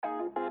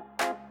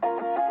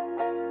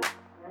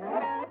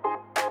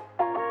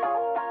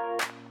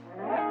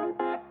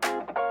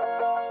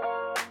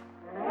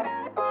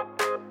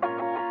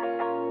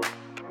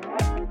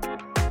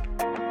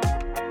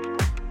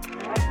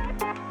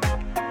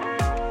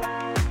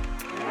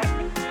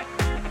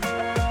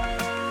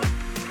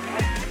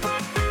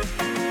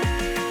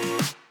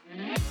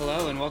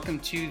welcome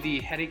to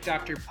the Headache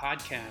Doctor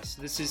podcast.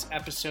 This is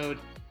episode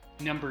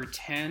number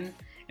 10,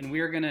 and we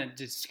are going to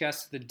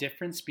discuss the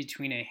difference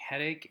between a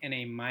headache and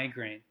a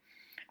migraine.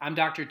 I'm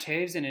Dr.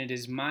 Taves, and it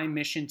is my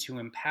mission to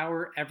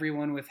empower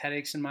everyone with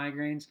headaches and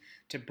migraines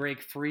to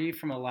break free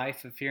from a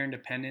life of fear and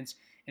dependence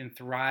and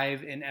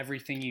thrive in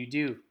everything you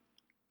do.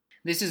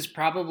 This is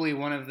probably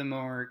one of the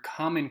more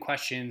common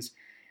questions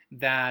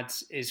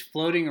that is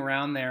floating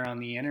around there on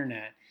the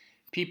internet.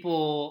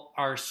 People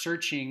are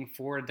searching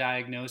for a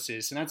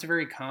diagnosis, and that's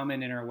very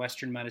common in our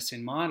Western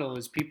medicine model,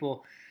 is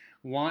people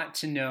want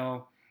to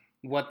know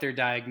what their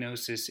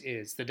diagnosis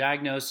is. The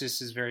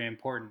diagnosis is very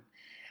important.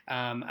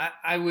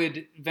 I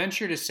would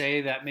venture to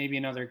say that maybe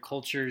in other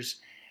cultures,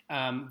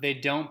 they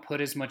don't put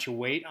as much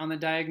weight on the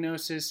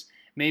diagnosis.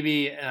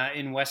 Maybe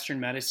in Western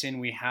medicine,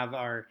 we have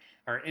our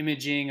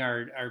imaging,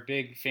 our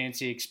big,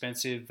 fancy,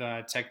 expensive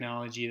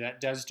technology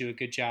that does do a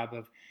good job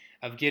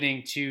of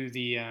getting to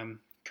the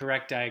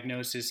correct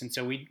diagnosis. And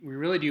so we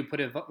really do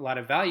put a lot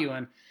of value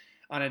on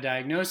a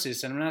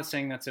diagnosis. And I'm not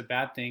saying that's a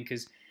bad thing,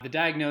 because the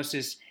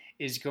diagnosis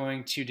is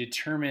going to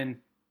determine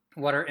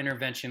what our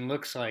intervention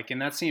looks like.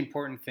 And that's the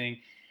important thing.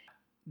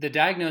 The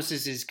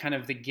diagnosis is kind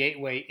of the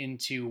gateway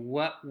into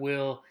what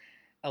will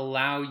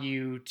allow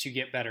you to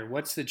get better.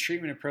 What's the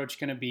treatment approach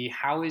going to be?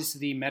 How is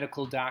the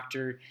medical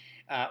doctor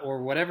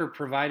or whatever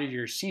provider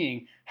you're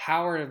seeing,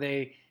 how are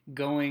they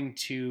going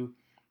to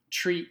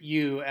treat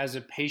you as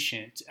a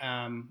patient?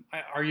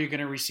 Are you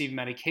going to receive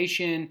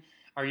medication?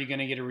 Are you going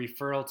to get a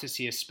referral to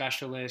see a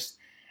specialist?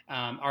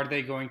 Are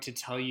they going to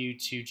tell you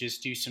to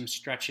just do some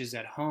stretches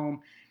at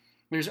home?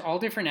 There's all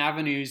different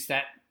avenues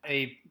that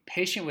a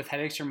patient with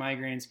headaches or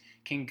migraines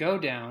can go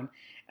down,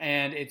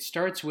 and it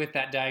starts with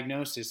that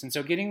diagnosis. And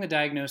so getting the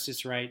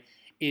diagnosis right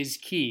is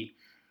key.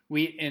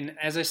 And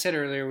as I said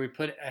earlier, we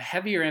put a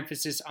heavier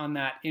emphasis on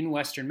that in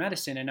Western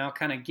medicine, and I'll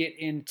kind of get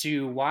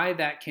into why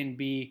that can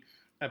be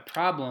a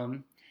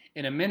problem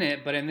in a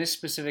minute. But in this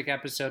specific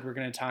episode, we're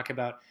going to talk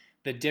about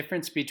the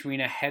difference between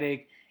a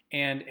headache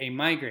and a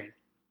migraine.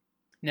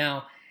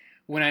 Now,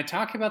 when I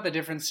talk about the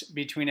difference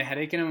between a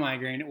headache and a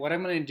migraine, what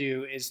I'm going to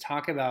do is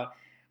talk about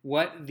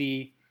what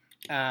the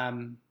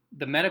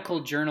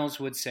medical journals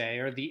would say,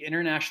 or the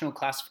International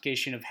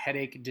Classification of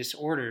Headache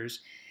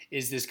Disorders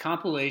is this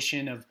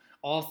compilation of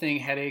all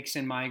things headaches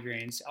and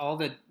migraines. All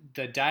the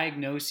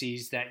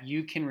diagnoses that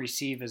you can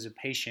receive as a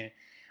patient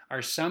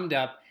are summed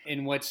up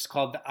in what's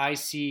called the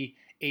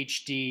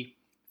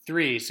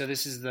ICHD-3. So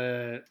this is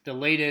the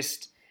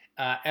latest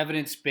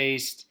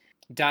evidence-based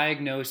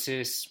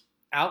diagnosis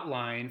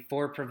outline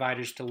for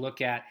providers to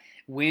look at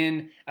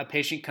when a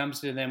patient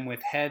comes to them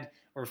with head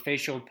or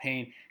facial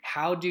pain.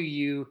 How do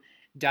you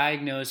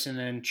diagnose and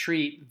then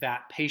treat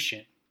that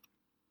patient?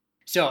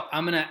 So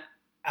I'm going to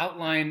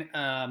outline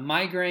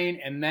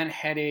migraine and then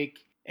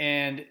headache.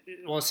 And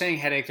while saying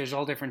headache, there's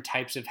all different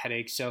types of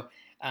headaches. So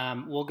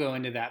we'll go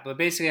into that. But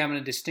basically, I'm going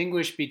to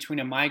distinguish between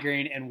a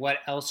migraine and what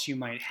else you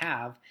might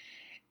have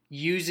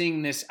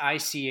using this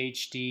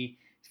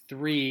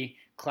ICHD-3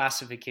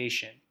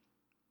 classification.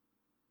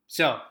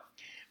 So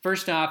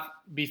first off,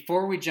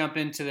 before we jump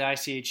into the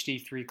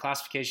ICHD-3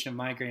 classification of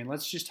migraine,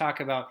 let's just talk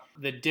about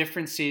the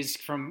differences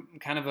from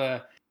kind of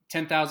a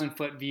 10,000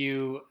 foot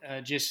view,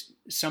 just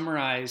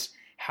summarize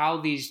how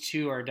these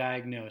two are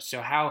diagnosed.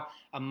 So how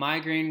a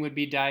migraine would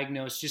be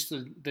diagnosed, just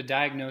the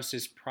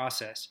diagnosis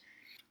process.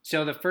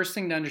 So the first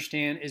thing to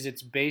understand is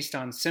it's based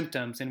on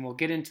symptoms, and we'll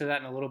get into that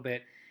in a little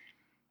bit,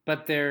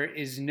 but there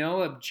is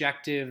no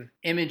objective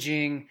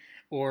imaging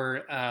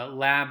or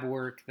lab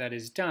work that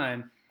is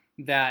done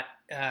that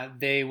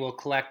they will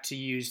collect to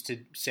use to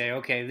say,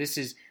 okay, this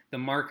is the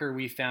marker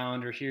we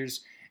found, or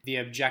here's the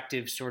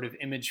objective sort of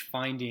image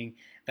finding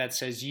that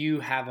says you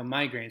have a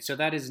migraine. So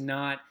that is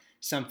not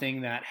something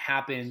that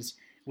happens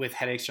with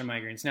headaches or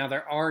migraines. Now,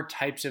 there are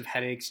types of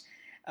headaches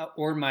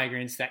or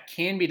migraines that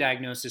can be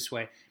diagnosed this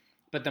way,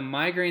 but the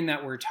migraine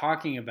that we're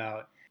talking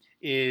about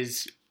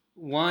is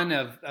one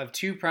of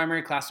two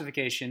primary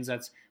classifications.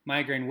 That's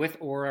migraine with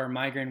aura or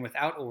migraine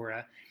without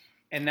aura,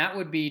 and that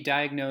would be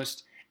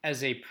diagnosed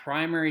as a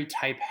primary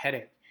type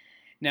headache.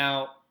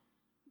 Now,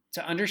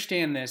 to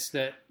understand this,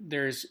 that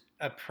there's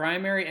a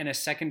primary and a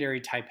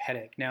secondary type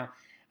headache. Now,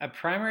 a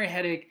primary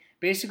headache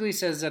basically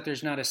says that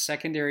there's not a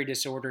secondary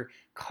disorder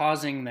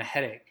causing the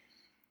headache.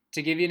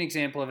 To give you an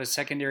example of a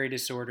secondary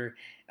disorder,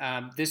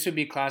 this would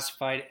be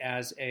classified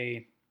as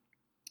a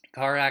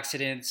car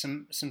accident,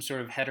 some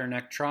sort of head or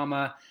neck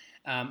trauma,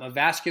 a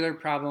vascular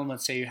problem.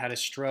 Let's say you had a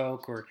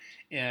stroke or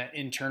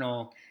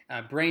internal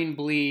brain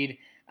bleed.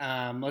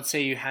 Let's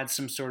say you had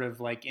some sort of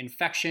like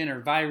infection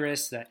or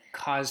virus that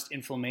caused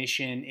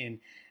inflammation in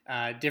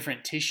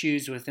different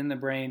tissues within the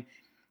brain.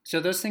 So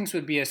those things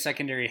would be a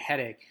secondary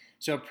headache.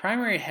 So a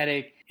primary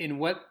headache, in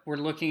what we're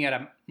looking at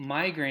a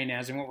migraine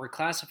as and what we're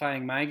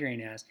classifying migraine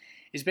as,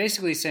 is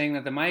basically saying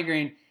that the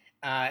migraine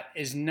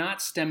is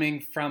not stemming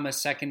from a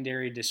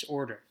secondary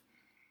disorder.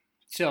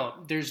 So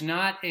there's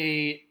not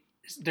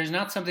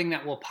something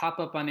that will pop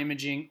up on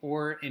imaging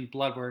or in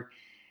blood work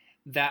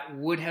that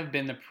would have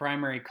been the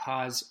primary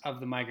cause of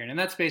the migraine. And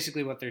that's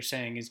basically what they're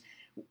saying is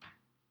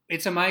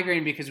it's a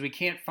migraine because we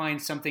can't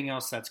find something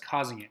else that's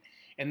causing it,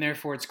 and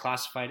therefore it's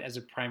classified as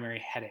a primary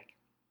headache.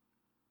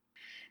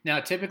 Now,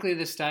 typically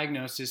this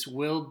diagnosis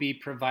will be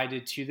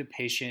provided to the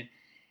patient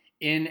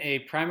in a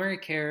primary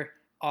care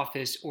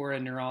office or a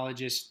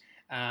neurologist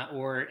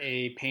or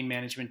a pain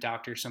management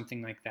doctor,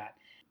 something like that.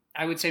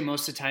 I would say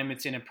most of the time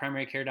it's in a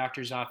primary care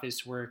doctor's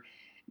office where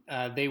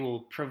they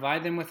will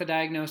provide them with a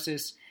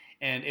diagnosis,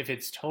 and if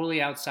it's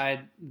totally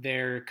outside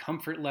their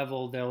comfort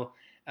level, they'll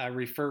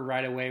refer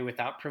right away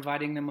without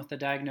providing them with a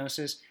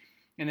diagnosis.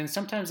 And then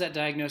sometimes that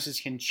diagnosis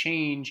can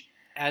change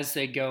as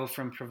they go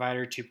from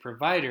provider to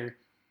provider.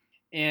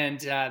 And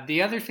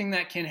the other thing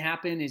that can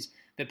happen is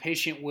the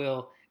patient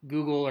will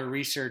Google or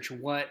research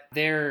what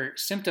their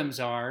symptoms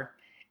are,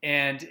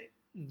 and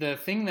the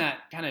thing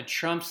that kind of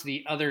trumps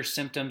the other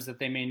symptoms that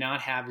they may not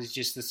have is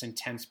just this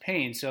intense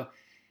pain. So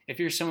if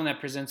you're someone that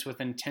presents with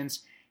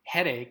intense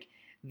headache,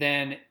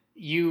 then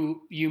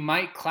you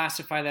might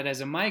classify that as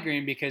a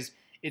migraine because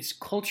it's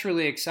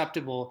culturally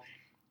acceptable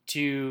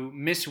to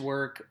miss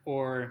work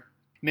or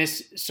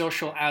miss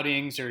social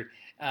outings or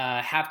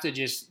have to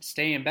just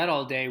stay in bed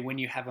all day when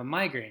you have a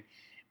migraine.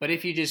 But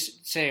if you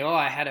just say, oh,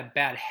 I had a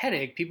bad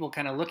headache, people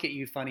kind of look at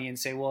you funny and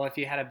say, well, if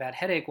you had a bad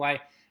headache,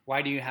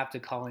 why do you have to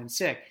call in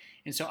sick?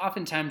 And so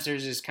oftentimes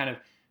there's this kind of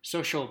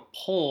social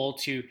pull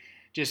to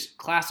just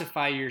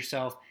classify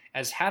yourself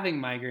as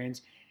having migraines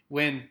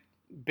when,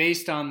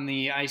 based on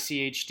the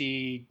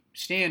ICHD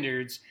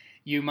standards,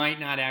 you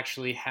might not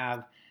actually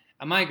have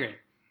a migraine.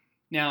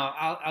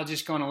 Now, I'll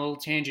just go on a little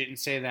tangent and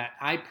say that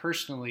I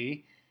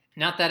personally,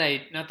 not that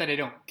I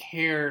don't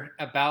care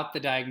about the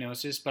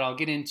diagnosis, but I'll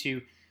get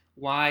into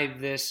why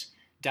this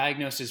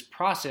diagnosis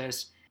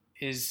process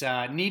is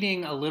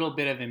needing a little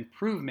bit of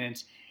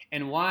improvement,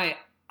 and why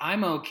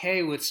I'm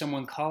okay with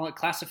someone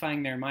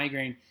classifying their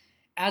migraine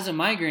as a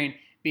migraine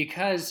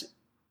because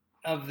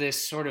of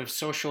this sort of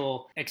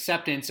social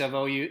acceptance of,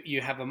 oh,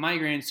 you have a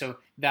migraine, so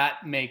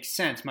that makes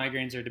sense.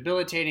 Migraines are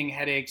debilitating,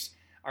 headaches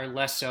are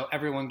less so.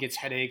 Everyone gets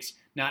headaches,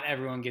 not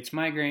everyone gets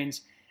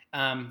migraines.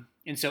 And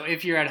so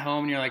if you're at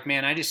home and you're like,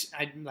 man,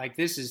 I like,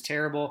 this is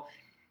terrible,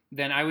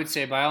 then I would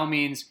say by all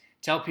means,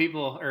 tell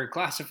people or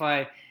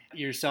classify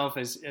yourself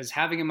as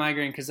having a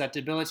migraine, because that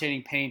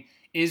debilitating pain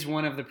is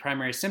one of the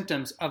primary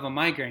symptoms of a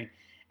migraine.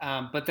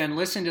 But then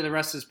listen to the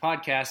rest of this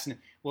podcast, and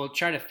we'll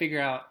try to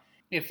figure out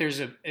if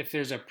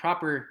there's a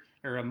proper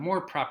or a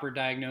more proper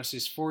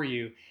diagnosis for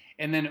you.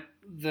 And then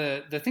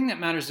the thing that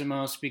matters the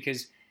most,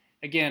 because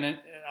again,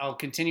 I'll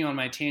continue on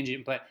my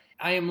tangent, but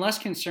I am less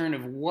concerned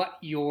of what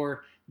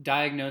your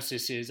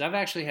diagnosis is. I've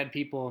actually had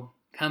people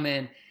come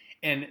in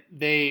and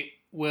they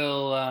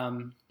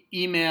will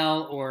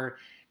email or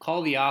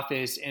call the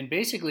office and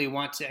basically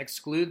want to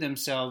exclude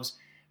themselves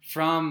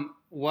from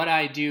what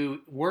I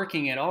do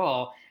working at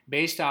all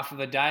based off of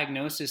a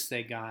diagnosis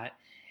they got.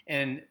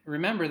 And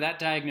remember, that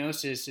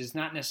diagnosis is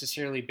not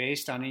necessarily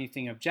based on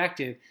anything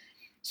objective.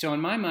 So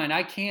in my mind,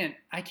 I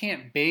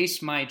can't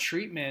base my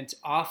treatment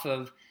off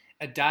of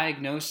a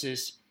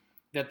diagnosis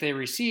that they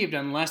received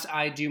unless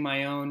I do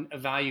my own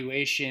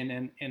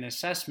evaluation and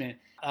assessment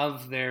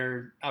of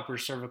their upper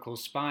cervical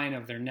spine,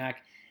 of their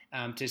neck,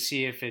 to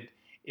see if it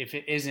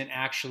isn't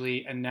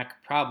actually a neck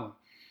problem.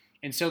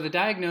 And so the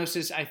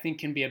diagnosis, I think,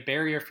 can be a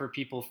barrier for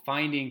people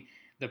finding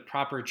the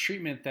proper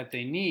treatment that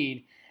they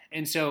need.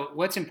 And so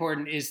what's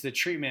important is the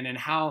treatment and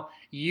how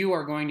you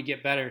are going to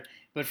get better.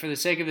 But for the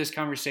sake of this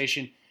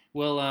conversation,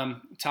 we'll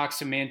talk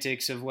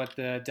semantics of what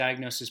the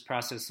diagnosis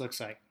process looks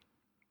like.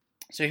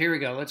 So here we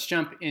go. Let's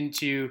jump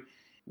into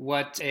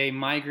what a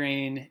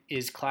migraine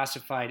is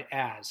classified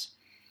as.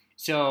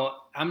 So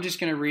I'm just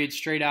going to read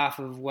straight off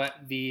of what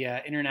the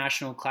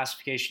International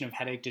Classification of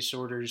Headache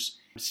Disorders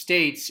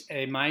states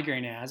a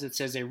migraine as. It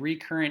says a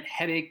recurrent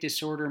headache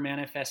disorder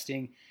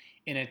manifesting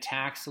in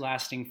attacks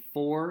lasting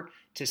 4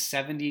 to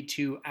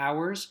 72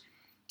 hours.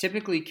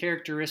 Typically,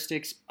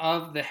 characteristics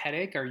of the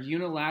headache are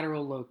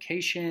unilateral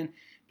location,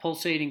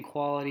 pulsating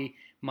quality,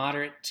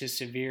 moderate to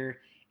severe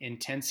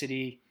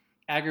intensity,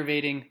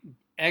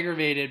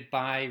 aggravated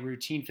by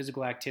routine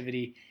physical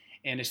activity,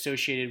 and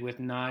associated with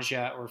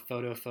nausea or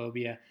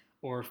photophobia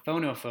or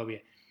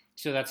phonophobia.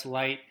 So that's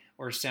light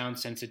or sound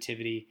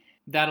sensitivity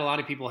that a lot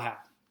of people have.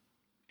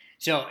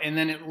 So, and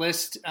then it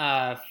lists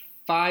 5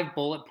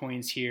 bullet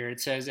points here. It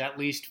says at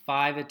least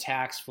 5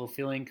 attacks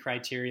fulfilling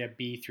criteria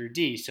B through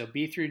D. So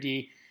B through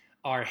D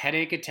are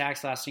headache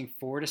attacks lasting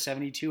 4 to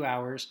 72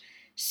 hours.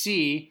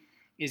 C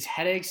is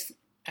headaches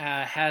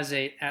has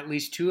at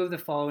least 2 of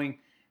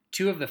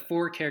the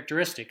 4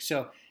 characteristics.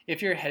 So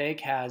if your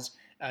headache has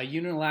a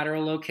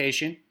unilateral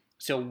location,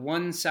 so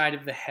one side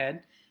of the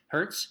head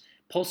hurts,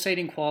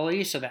 pulsating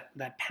quality, so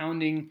that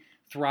pounding,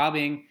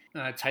 throbbing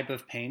type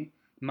of pain,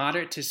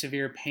 moderate to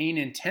severe pain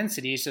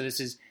intensity, so this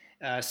is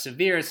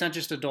severe. It's not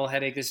just a dull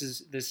headache. This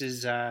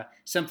is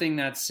something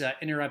that's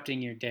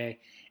interrupting your day,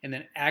 and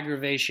then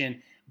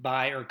aggravation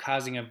by or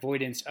causing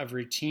avoidance of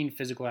routine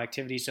physical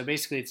activity. So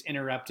basically, it's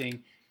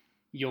interrupting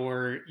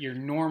your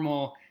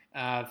normal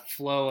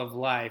flow of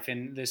life,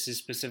 and this is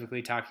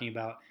specifically talking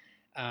about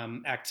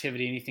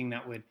activity, anything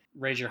that would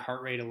raise your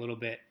heart rate a little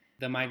bit.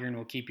 the migraine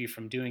will keep you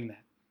from doing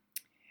that.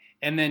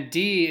 And then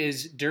D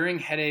is during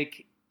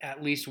headache,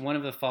 at least one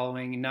of the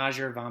following: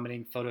 nausea or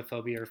vomiting,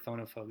 photophobia or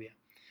phonophobia.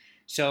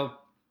 So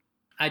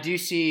I do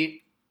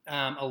see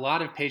a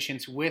lot of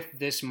patients with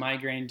this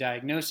migraine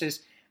diagnosis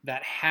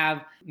that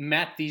have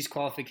met these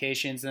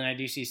qualifications, and I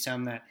do see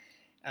some that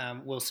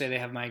will say they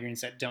have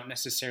migraines that don't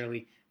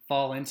necessarily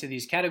fall into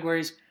these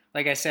categories.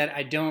 Like I said,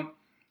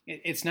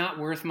 it's not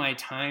worth my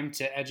time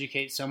to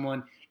educate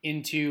someone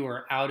into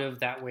or out of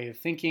that way of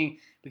thinking,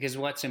 because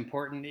what's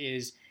important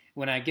is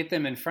when I get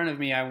them in front of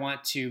me, I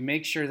want to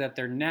make sure that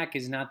their neck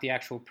is not the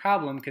actual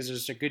problem, because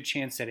there's a good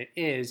chance that it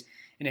is.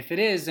 And if it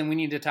is, then we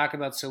need to talk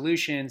about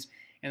solutions,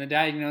 and the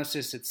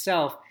diagnosis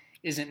itself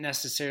isn't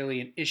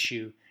necessarily an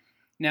issue.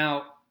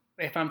 Now,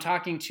 if I'm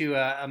talking to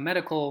a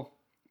medical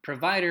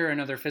provider,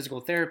 another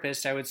physical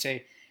therapist, I would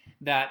say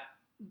that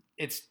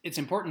it's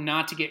important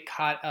not to get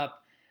caught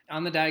up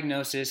on the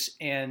diagnosis,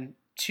 and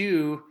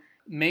to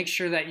make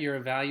sure that you're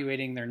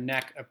evaluating their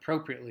neck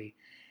appropriately.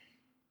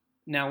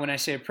 Now, when I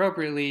say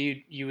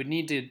appropriately, you would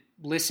need to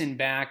listen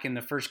back in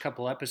the first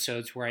couple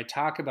episodes where I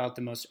talk about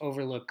the most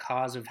overlooked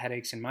cause of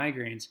headaches and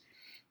migraines,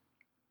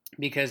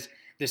 because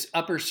this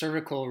upper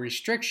cervical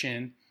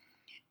restriction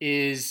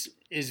is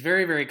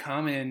very, very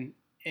common.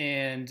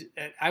 And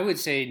I would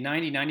say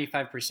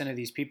 90-95% of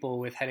these people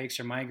with headaches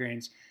or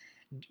migraines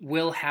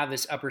will have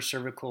this upper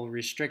cervical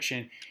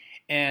restriction.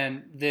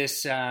 And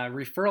this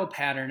referral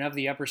pattern of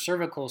the upper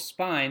cervical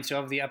spine, so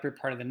of the upper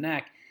part of the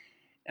neck,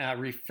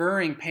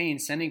 referring pain,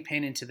 sending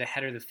pain into the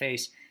head or the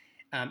face,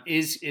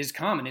 is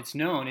common. It's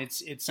known.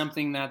 It's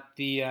something that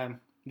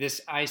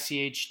this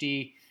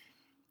ICHD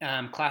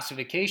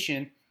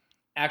classification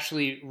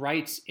actually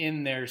writes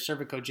in their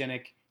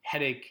cervicogenic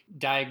headache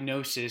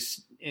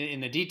diagnosis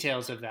in the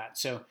details of that.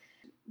 So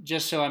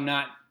just so I'm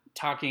not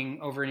talking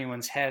over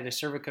anyone's head, a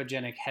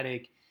cervicogenic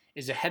headache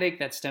is a headache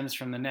that stems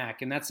from the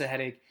neck, and that's a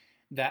headache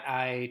that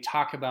I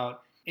talk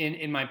about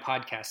in my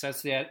podcast.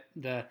 That's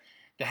the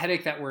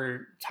headache that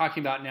we're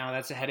talking about now.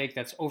 That's a headache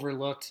that's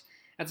overlooked.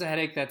 That's a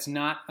headache that's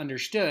not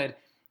understood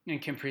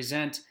and can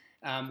present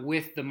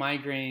with the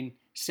migraine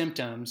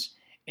symptoms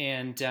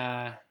and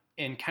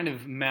kind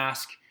of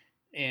mask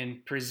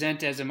and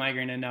present as a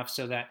migraine enough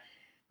so that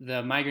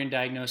the migraine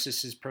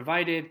diagnosis is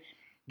provided,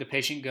 the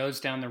patient goes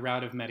down the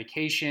route of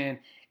medication,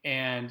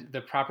 and the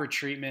proper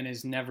treatment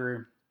is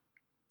never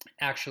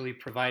actually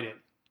provided.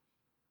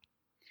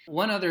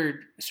 One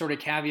other sort of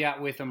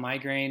caveat with a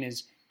migraine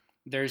is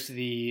there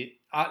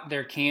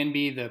can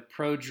be the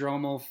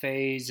prodromal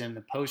phase and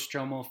the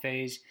postdromal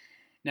phase.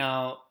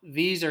 Now,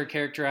 these are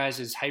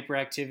characterized as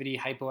hyperactivity,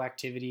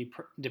 hypoactivity,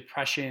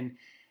 depression,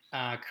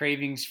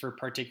 cravings for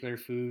particular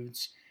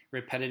foods,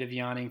 repetitive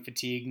yawning,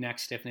 fatigue, neck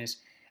stiffness.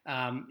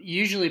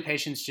 Usually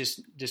patients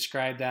just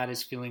describe that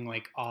as feeling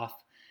like off,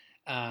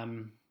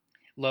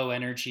 low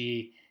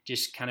energy,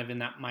 just kind of in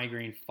that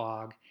migraine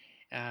fog.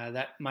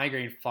 That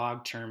migraine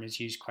fog term is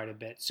used quite a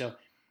bit. So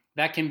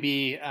that can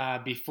be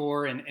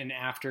before and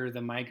after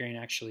the migraine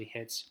actually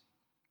hits.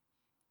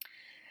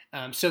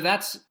 So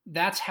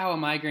that's how a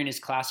migraine is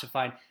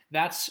classified.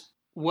 That's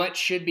what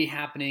should be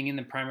happening in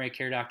the primary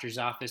care doctor's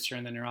office or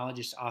in the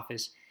neurologist's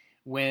office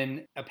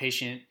when a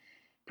patient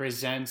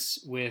presents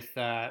with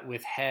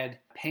head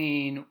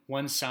pain,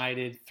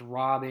 one-sided,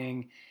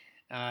 throbbing,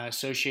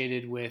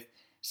 associated with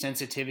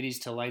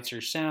sensitivities to lights or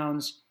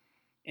sounds,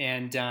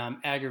 and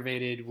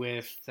aggravated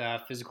with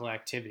physical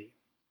activity.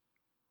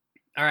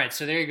 All right,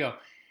 so there you go.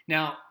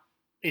 Now,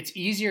 it's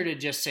easier to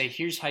just say,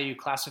 here's how you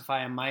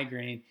classify a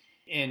migraine,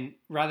 and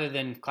rather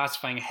than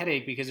classifying a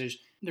headache, because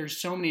there's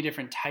so many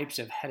different types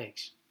of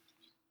headaches.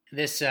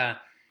 This,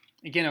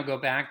 again, I'll go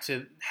back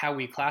to how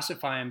we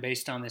classify them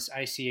based on this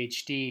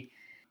ICHD,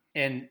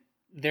 and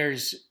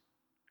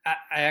I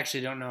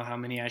actually don't know how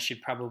many.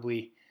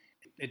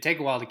 It'd take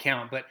a while to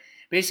count, but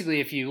basically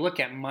if you look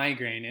at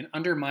migraine, and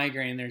under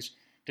migraine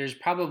there's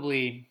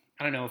probably,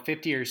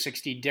 50 or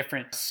 60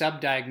 different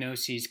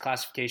subdiagnoses,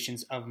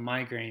 classifications of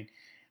migraine.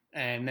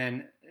 And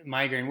then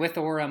migraine with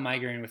aura,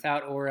 migraine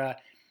without aura.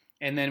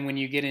 And then when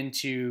you get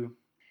into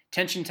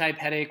tension type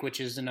headache,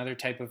 which is another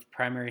type of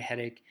primary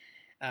headache,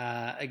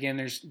 again,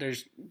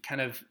 there's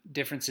kind of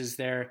differences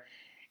there.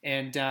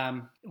 And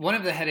one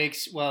of the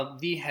headaches,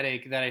 the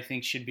headache that I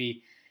think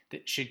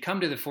should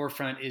come to the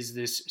forefront is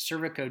this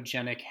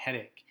cervicogenic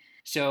headache.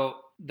 So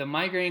the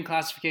migraine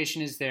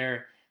classification is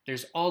there.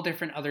 There's all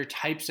different other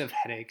types of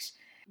headaches.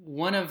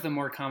 One of the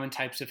more common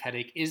types of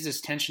headache is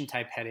this tension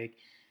type headache,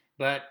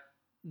 but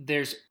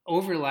there's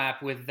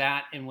overlap with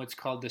that in what's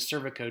called the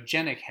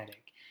cervicogenic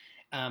headache.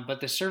 But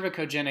the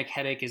cervicogenic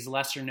headache is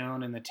lesser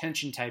known, and the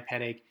tension type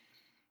headache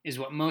is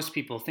what most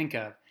people think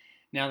of.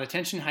 Now, the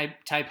tension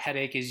type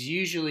headache is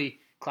usually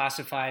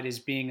classified as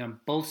being on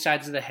both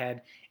sides of the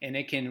head, and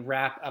it can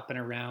wrap up and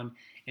around,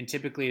 and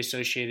typically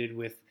associated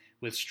with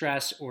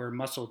stress or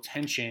muscle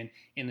tension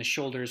in the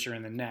shoulders or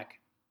in the neck.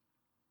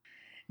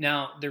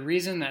 Now, the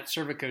reason that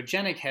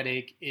cervicogenic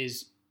headache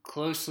is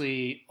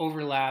closely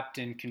overlapped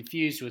and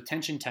confused with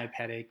tension type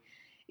headache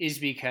is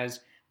because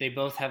they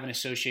both have an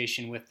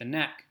association with the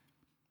neck.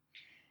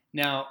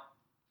 Now,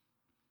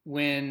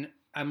 when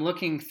I'm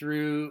looking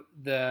through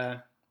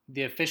the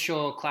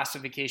official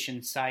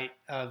classification site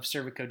of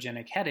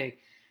cervicogenic headache,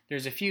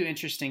 there's a few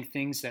interesting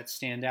things that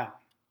stand out.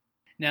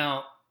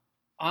 Now,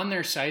 on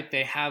their site,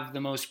 they have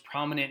the most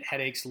prominent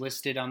headaches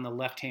listed on the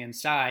left-hand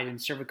side, and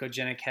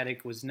cervicogenic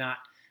headache was not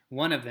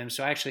one of them.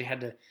 So I actually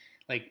had to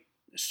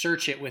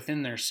search it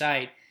within their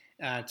site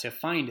to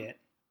find it.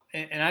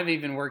 And I've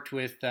even worked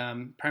with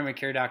primary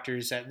care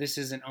doctors that this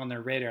isn't on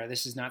their radar.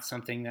 This is not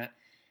something that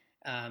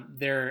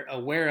they're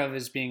aware of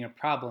as being a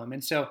problem.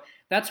 And so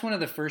that's one of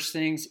the first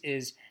things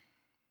is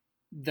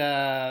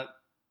the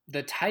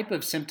type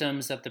of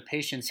symptoms that the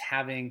patient's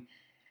having,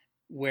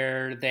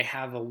 where they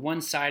have a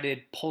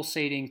one-sided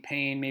pulsating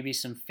pain, maybe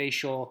some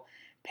facial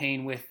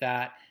pain with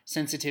that,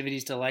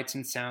 sensitivities to lights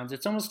and sounds.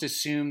 It's almost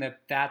assumed that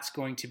that's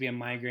going to be a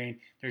migraine.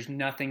 There's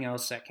nothing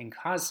else that can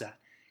cause that.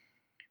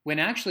 When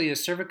actually a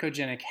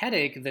cervicogenic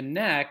headache, the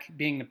neck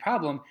being the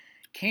problem,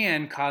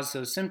 can cause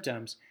those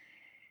symptoms.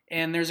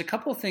 And there's a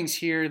couple things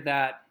here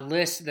that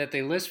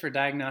they list for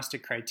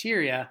diagnostic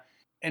criteria,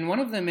 and one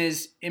of them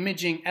is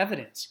imaging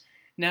evidence.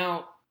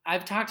 Now,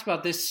 I've talked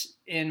about this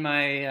in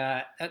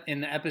my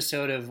in the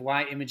episode of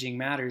why imaging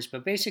matters,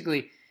 but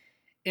basically,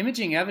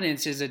 imaging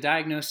evidence is a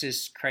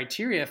diagnosis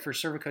criteria for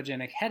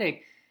cervicogenic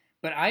headache,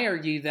 but I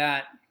argue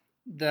that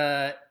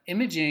the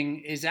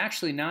imaging is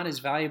actually not as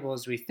valuable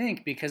as we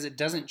think because it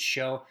doesn't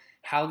show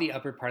how the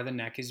upper part of the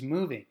neck is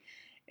moving.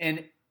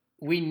 And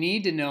we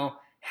need to know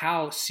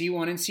how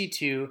C1 and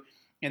C2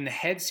 and the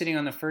head sitting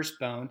on the first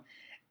bone,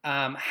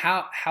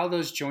 how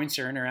those joints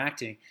are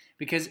interacting.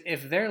 Because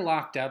if they're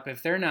locked up,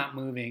 if they're not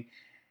moving,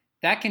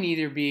 that can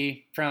either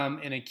be from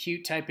an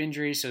acute type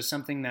injury, so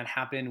something that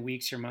happened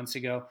weeks or months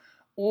ago,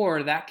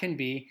 or that can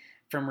be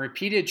from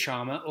repeated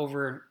trauma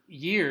over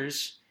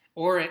years,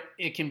 or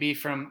it can be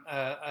from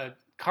a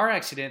car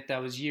accident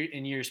that was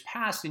in years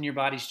past and your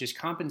body's just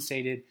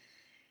compensated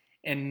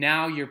and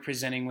now you're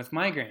presenting with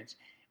migraines.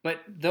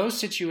 But those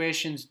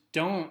situations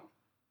don't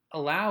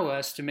allow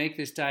us to make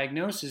this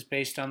diagnosis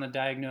based on the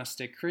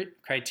diagnostic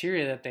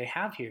criteria that they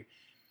have here.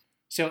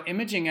 So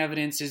imaging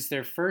evidence is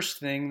their first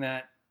thing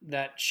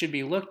that should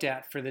be looked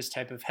at for this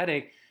type of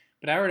headache.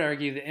 But I would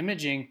argue the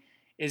imaging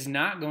is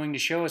not going to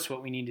show us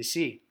what we need to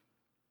see.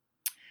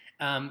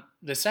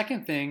 The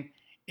second thing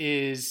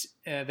is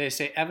they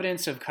say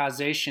evidence of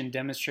causation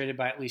demonstrated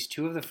by at least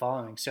two of the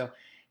following. So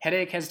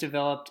headache has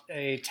developed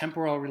a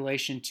temporal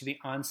relation to the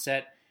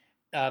onset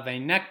of a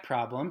neck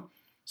problem.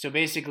 So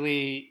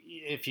basically,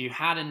 if you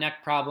had a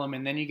neck problem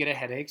and then you get a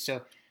headache,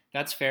 so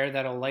that's fair,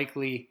 that'll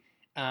likely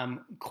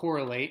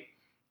correlate.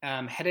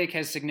 Headache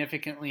has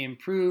significantly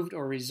improved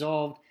or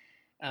resolved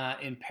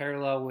in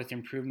parallel with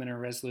improvement or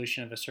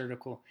resolution of a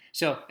cervical.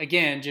 So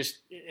again, just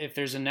if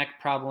there's a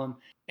neck problem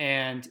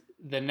and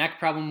the neck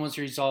problem was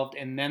resolved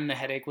and then the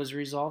headache was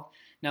resolved.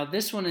 Now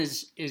this one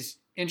is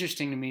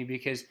interesting to me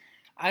because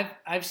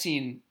I've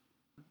seen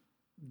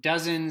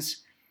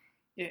dozens,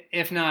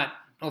 if not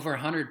over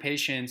 100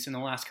 patients in the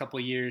last couple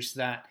of years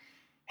that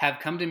have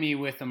come to me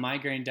with a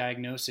migraine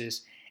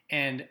diagnosis,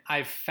 and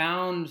I've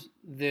found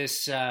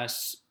this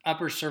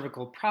upper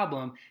cervical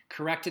problem,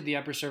 corrected the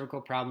upper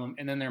cervical problem,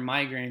 and then their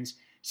migraines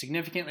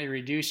significantly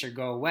reduce or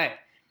go away.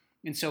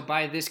 And so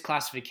by this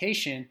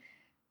classification,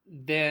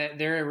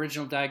 their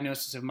original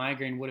diagnosis of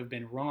migraine would have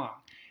been wrong.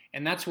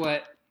 And that's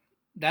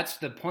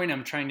the point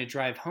I'm trying to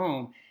drive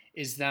home,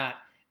 is that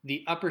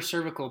the upper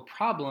cervical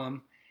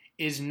problem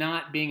is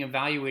not being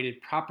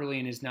evaluated properly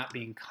and is not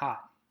being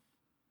caught.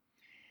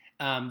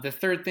 The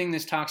third thing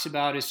this talks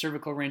about is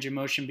cervical range of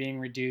motion being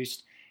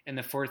reduced, and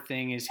the fourth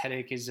thing is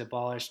headache is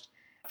abolished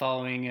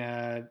following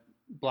a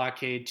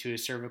blockade to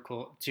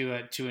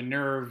a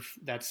nerve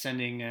that's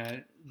sending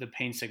the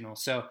pain signal.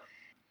 So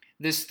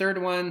this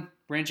third one,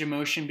 range of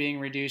motion being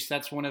reduced,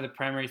 that's one of the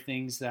primary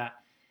things that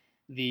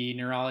the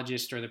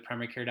neurologist or the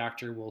primary care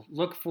doctor will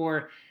look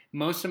for.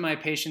 Most of my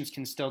patients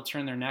can still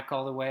turn their neck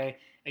all the way.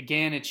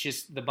 Again, it's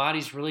just the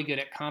body's really good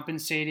at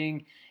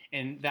compensating,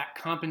 and that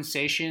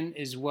compensation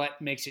is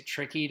what makes it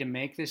tricky to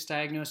make this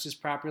diagnosis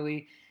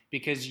properly,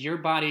 because your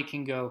body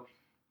can go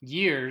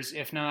years,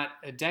 if not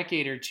a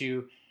decade or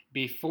two,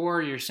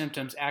 before your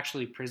symptoms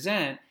actually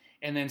present,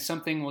 and then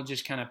something will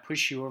just kind of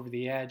push you over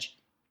the edge,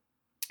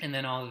 and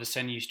then all of a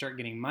sudden you start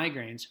getting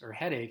migraines or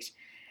headaches.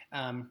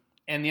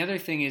 And the other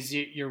thing is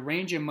your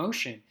range of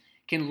motion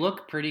can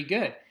look pretty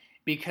good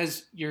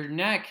because your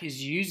neck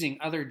is using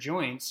other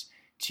joints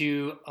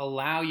to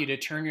allow you to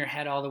turn your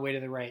head all the way to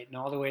the right and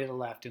all the way to the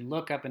left and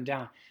look up and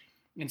down.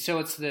 And so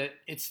it's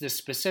the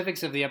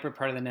specifics of the upper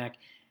part of the neck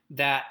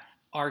that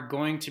are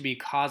going to be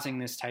causing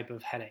this type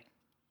of headache.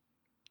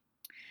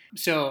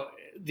 So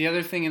the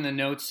other thing in the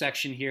notes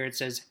section here, it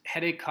says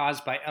headache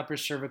caused by upper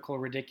cervical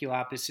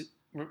radiculopathy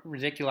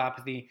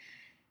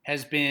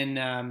has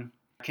been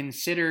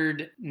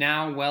considered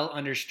now well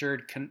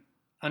understood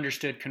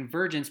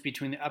convergence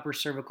between the upper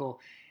cervical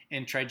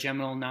and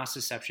trigeminal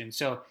nociception.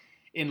 So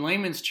in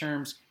layman's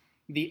terms,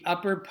 the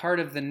upper part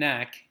of the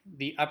neck,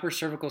 the upper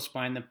cervical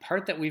spine, the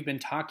part that we've been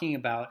talking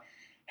about,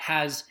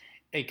 has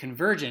a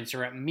convergence,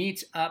 or it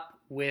meets up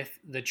with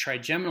the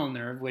trigeminal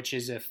nerve, which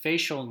is a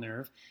facial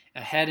nerve,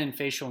 a head and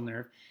facial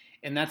nerve,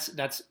 and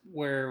that's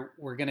where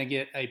we're going to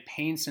get a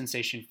pain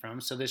sensation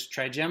from. So this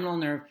trigeminal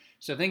nerve.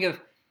 So think of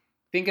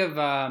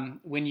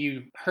when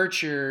you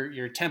hurt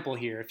your temple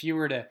here. If you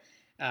were to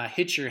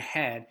hit your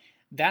head,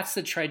 that's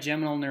the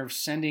trigeminal nerve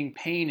sending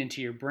pain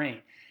into your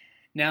brain.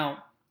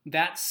 Now,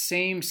 that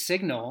same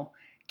signal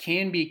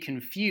can be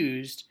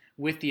confused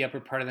with the upper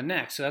part of the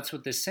neck. So that's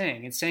what this is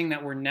saying. It's saying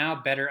that we're now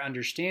better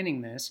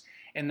understanding this,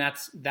 and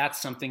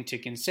that's something to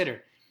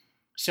consider.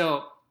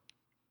 So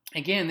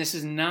again, this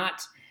is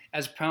not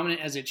as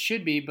prominent as it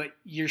should be, but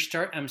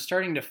I'm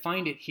starting to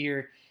find it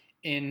here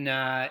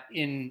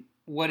in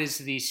what is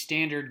the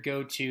standard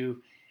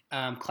go-to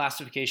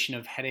classification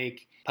of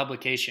headache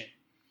publication.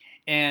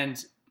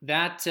 And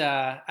that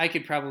I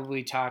could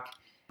probably talk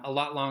a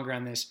lot longer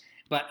on this,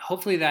 but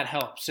hopefully that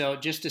helps. So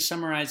just to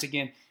summarize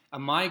again, a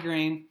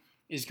migraine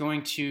is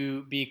going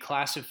to be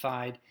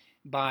classified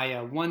by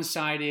a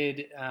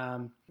one-sided,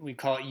 we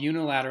call it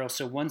unilateral,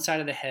 so one side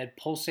of the head,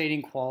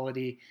 pulsating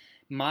quality,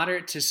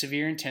 moderate to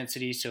severe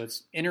intensity, so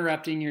it's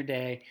interrupting your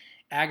day,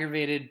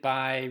 aggravated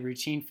by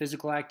routine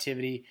physical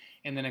activity,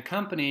 and then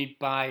accompanied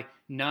by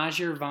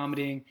nausea,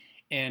 vomiting,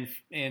 and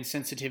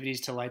sensitivities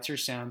to lights or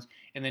sounds,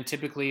 and then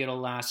typically it'll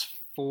last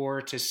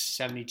 4 to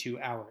 72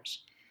 hours.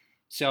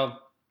 So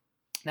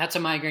that's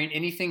a migraine.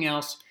 Anything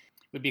else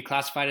would be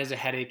classified as a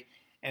headache,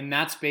 and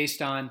that's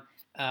based on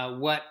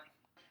what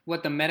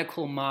the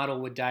medical model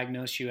would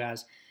diagnose you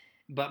as.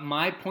 But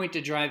my point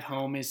to drive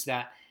home is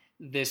that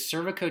this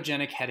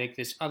cervicogenic headache,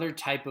 this other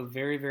type of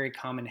very, very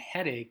common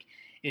headache,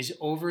 is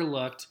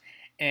overlooked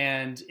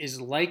and is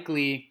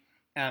likely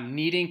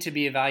needing to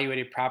be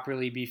evaluated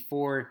properly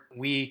before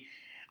we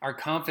are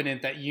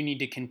confident that you need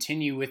to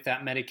continue with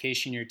that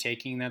medication you're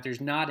taking, that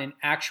there's not an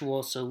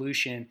actual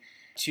solution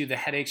to the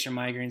headaches or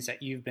migraines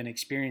that you've been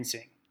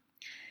experiencing.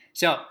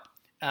 So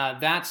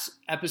that's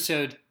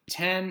episode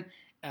 10,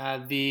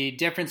 the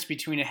difference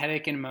between a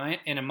headache and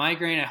a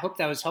migraine. I hope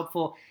that was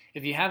helpful.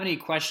 If you have any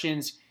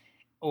questions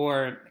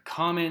or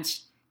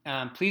comments,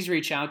 please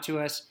reach out to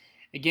us.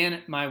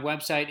 Again, my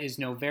website is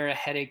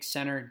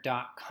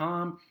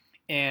noveraheadachecenter.com,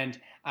 and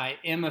I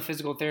am a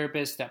physical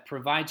therapist that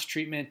provides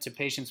treatment to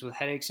patients with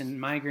headaches and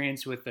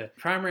migraines with the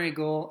primary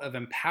goal of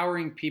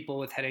empowering people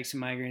with headaches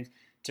and migraines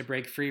to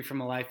break free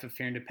from a life of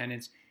fear and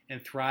dependence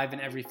and thrive in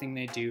everything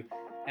they do.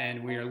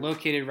 And we are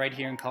located right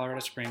here in Colorado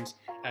Springs.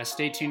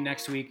 Stay tuned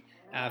next week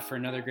for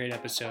another great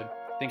episode.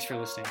 Thanks for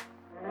listening.